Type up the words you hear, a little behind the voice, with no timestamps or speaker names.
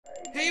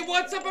Hey,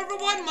 what's up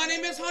everyone? My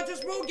name is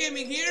Hunter's Road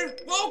Gaming here.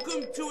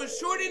 Welcome to a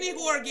short indie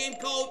horror game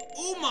called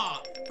Uma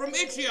from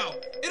Itch.io.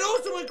 It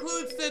also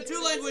includes the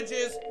two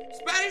languages,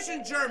 Spanish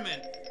and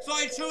German. So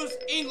I chose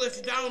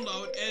English to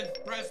download and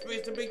press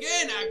space to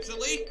begin,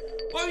 actually.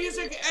 Well,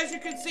 as you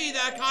can see,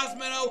 that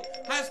Cosmeno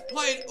has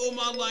played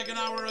Uma like an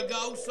hour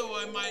ago, so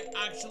I might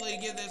actually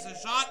give this a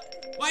shot.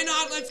 Why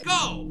not? Let's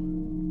go!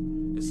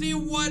 And see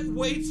what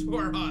waits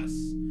for us.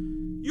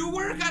 You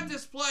work at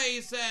this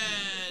place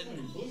and...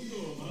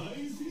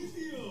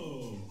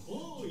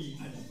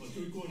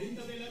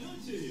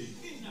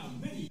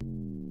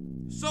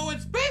 So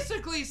it's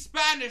basically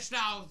Spanish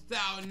now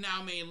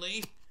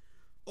mainly.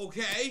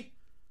 Okay.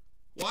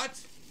 What?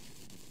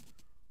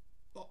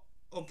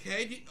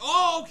 Okay.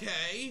 Oh,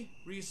 okay.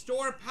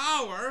 Restore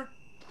power.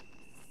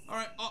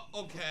 Alright,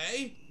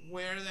 okay.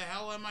 Where the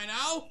hell am I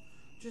now?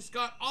 Just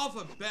got off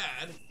of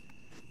bed.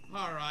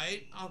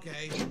 Alright,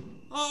 okay.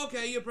 Oh,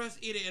 okay, you press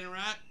E to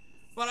interact.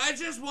 But I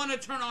just want to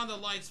turn on the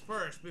lights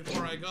first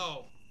before I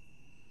go.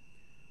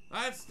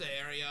 That's the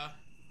area.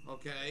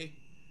 Okay.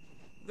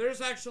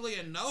 There's actually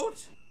a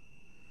note?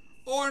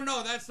 Or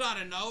no, that's not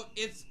a note.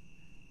 It's...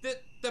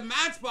 The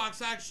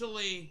matchbox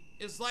actually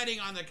is lighting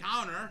on the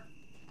counter.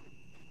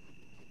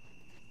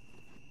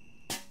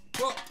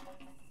 Whoa.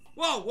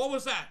 Whoa, what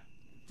was that?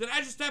 Did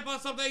I just step on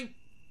something?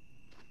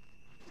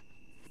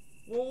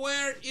 Well,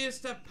 where is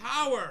the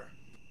power?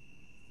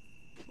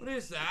 What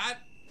is that?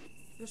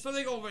 There's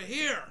something over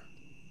here.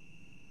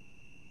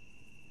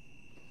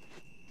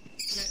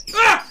 Okay.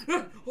 Ah!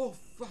 Oh,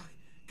 fuck.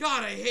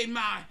 God, I hate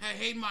mice.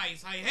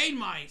 I hate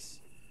mice.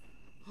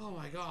 Oh,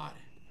 my God.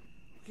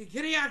 Okay,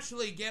 can he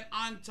actually get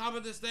on top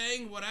of this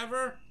thing?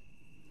 Whatever.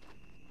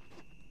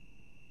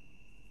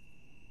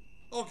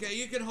 Okay,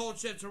 you can hold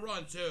shit to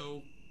run,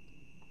 too.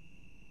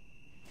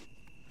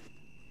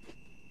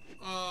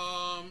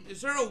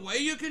 Is there a way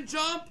you can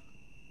jump?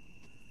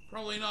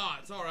 Probably not.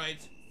 It's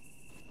alright.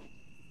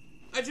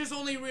 I just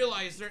only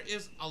realized there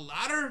is a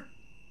ladder.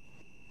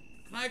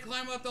 Can I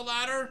climb up the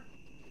ladder?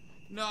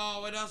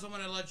 No, it doesn't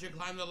want to let you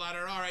climb the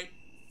ladder. Alright.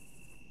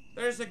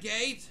 There's a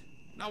gate.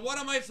 Now, what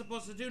am I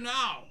supposed to do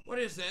now? What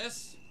is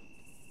this?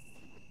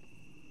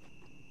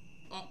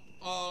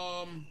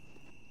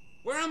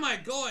 Where am I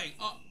going?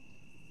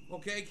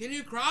 Okay, can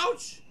you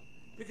crouch?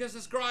 Because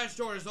this garage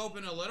door is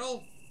open a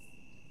little.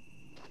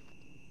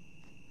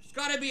 There's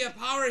gotta be a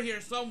power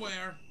here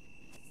somewhere.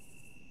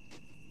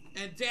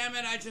 And damn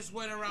it, I just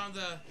went around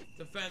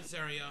the fence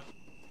area.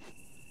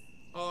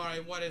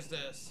 Alright, what is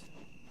this?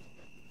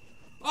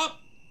 Oh!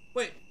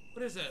 Wait,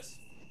 what is this?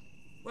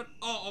 What?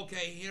 Oh,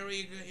 okay, here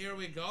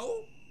we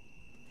go.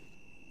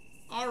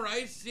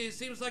 Alright, it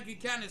seems like you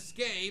can't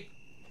escape.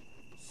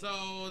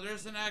 So,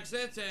 there's an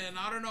exit, and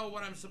I don't know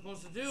what I'm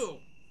supposed to do.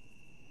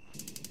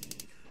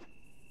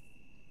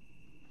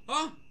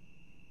 Huh?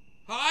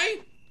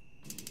 Hi?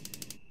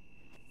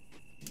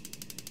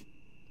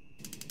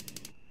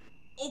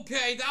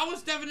 Okay, that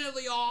was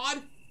definitely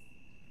odd.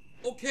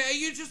 Okay,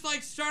 you just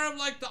like start up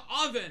like the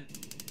oven.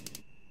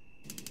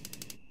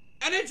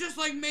 And it just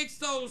like makes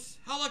those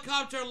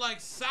helicopter like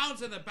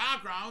sounds in the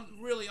background.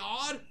 Really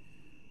odd.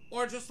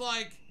 Or just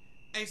like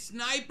a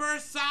sniper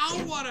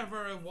sound,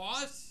 whatever it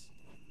was.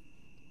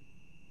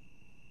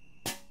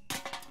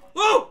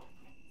 Oh!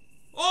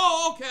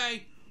 Oh,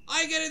 okay.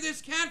 I get it,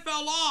 this can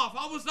fell off.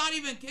 I was not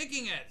even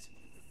kicking it.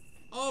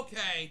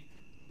 Okay.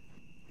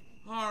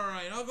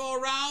 Alright, I'll go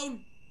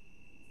around.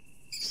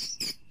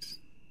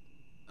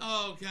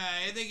 Okay,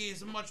 I think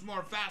he's much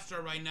more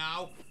faster right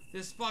now.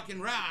 This fucking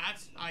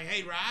rat. I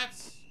hate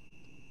rats.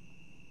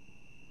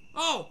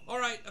 Oh,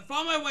 alright. I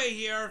found my way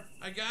here,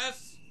 I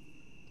guess.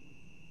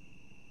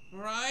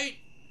 Alright.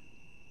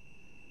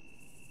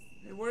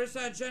 Hey, where's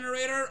that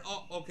generator?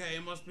 Oh, okay.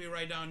 It must be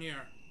right down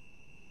here.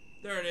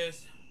 There it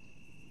is.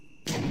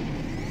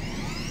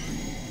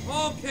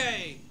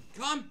 Okay.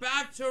 Come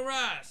back to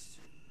rest.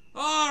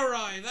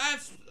 Alright,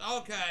 that's...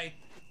 Okay.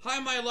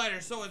 Hide my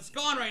lighter. So it's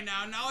gone right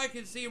now. Now I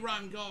can see where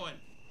I'm going.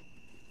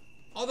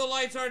 All the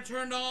lights are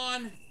turned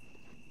on.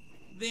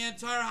 The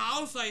entire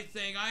house, I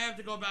think. I have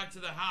to go back to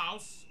the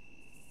house.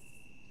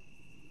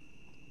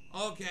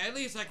 Okay, at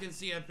least I can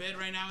see a bit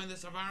right now in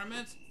this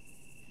environment.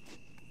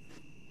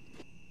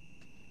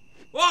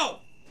 Whoa!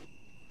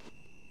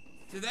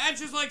 Did that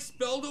just like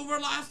spilled over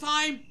last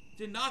time?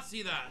 Did not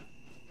see that.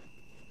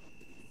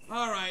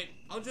 Alright,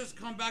 I'll just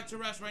come back to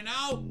rest right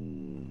now.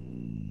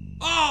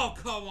 Oh,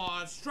 come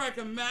on. Strike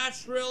a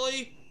match,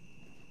 really?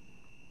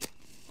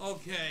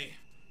 Okay.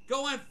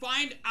 Go and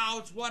find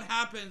out what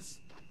happens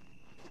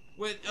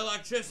with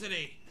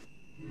electricity.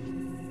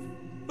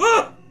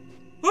 Ah!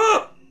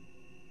 Ah!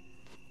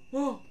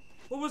 Oh,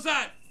 what was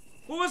that?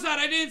 What was that?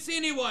 I didn't see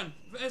anyone.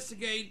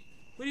 Investigate.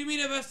 What do you mean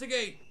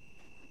investigate?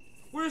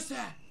 Where's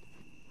that?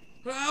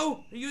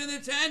 Hello? Are you in the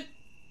tent?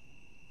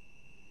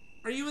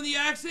 Are you in the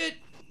exit?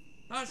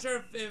 Not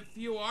sure if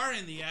you are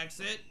in the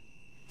exit.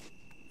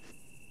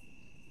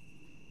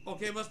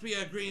 Okay, must be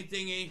a green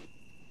thingy.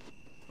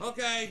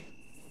 Okay.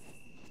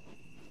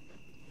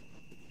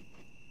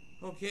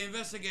 Okay,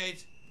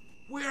 investigate.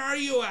 Where are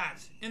you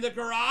at? In the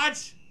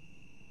garage?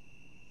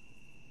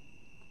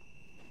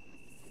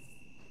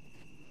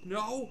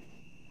 No?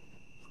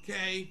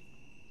 Okay.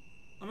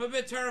 I'm a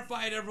bit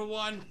terrified,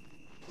 everyone.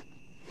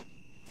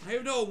 I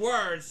have no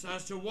words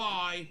as to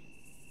why.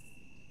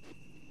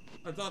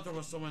 I thought there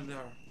was someone there.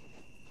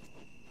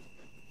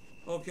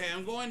 Okay,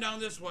 I'm going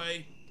down this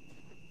way.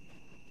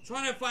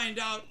 Trying to find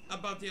out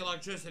about the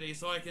electricity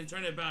so I can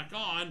turn it back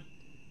on.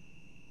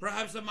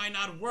 Perhaps it might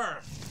not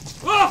work.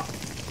 Oh!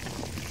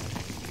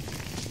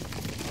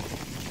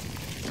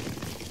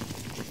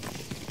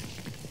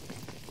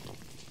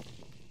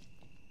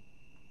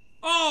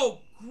 Oh,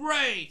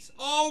 great.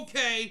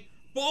 Okay.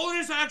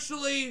 Boulders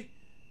actually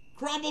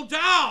crumbled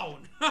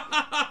down.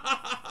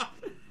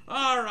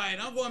 Alright,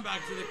 I'm going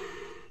back to the...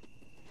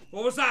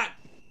 What was that?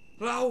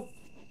 Hello?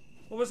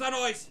 What was that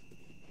noise?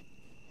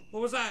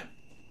 What was that?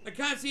 I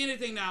can't see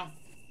anything now.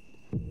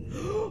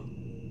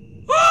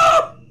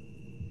 Ah!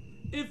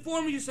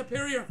 Inform your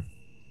superior.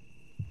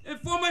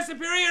 Inform my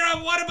superior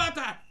of what about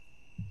that?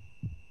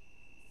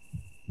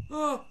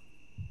 Oh.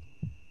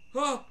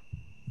 Oh.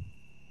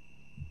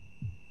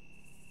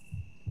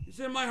 Is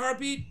it my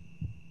heartbeat?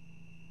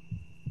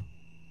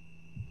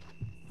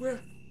 Where?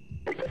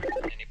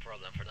 Any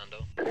problem,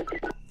 Fernando?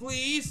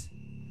 Please?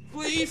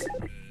 Please?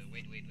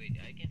 Wait.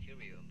 I can't hear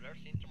you. Blur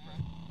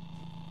syndrome.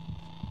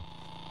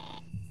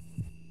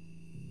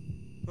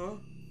 Huh?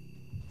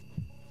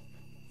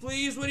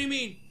 Please? What do you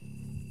mean?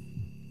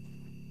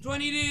 Do I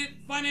need to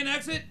find an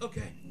exit?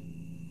 Okay.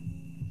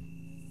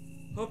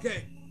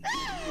 Okay.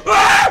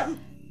 Ah!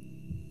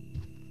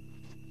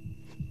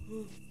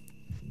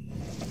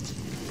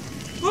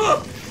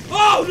 Oh!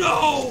 Oh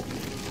no!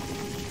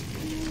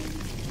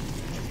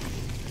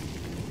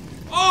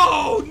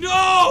 Oh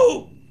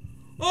no!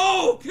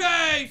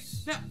 Okay!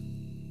 Now,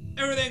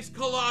 everything's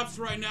collapsed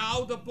right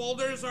now. The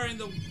boulders are in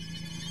the... Wait!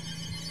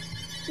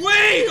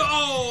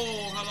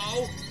 Oh!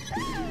 Hello?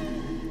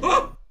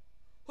 Oh!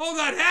 Oh,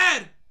 that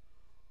head!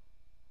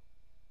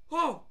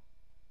 Oh!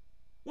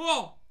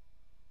 Whoa!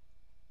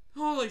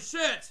 Holy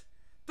shit!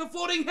 The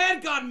floating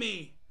head got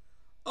me!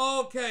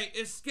 Okay,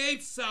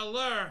 escape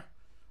cellar.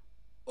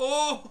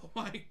 Oh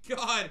my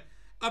god!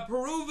 A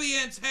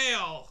Peruvian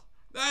tale.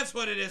 That's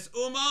what it is.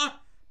 Uma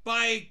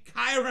by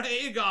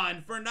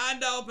KyraEgon.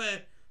 Fernando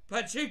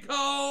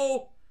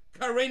Pacheco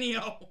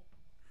Carino.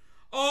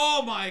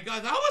 Oh my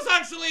god, that was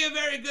actually a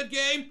very good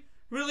game.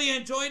 Really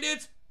enjoyed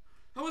it.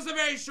 That was a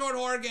very short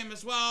horror game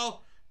as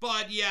well.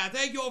 But yeah,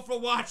 thank you all for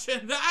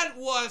watching. That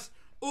was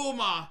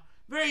Uma.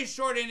 Very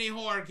short indie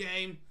horror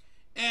game.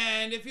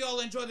 And if you all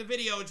enjoyed the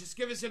video, just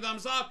give us a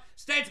thumbs up.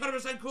 Stay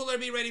 20% cooler.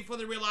 Be ready for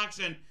the real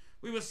action.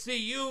 We will see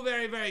you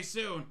very, very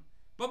soon.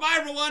 Bye-bye,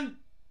 everyone.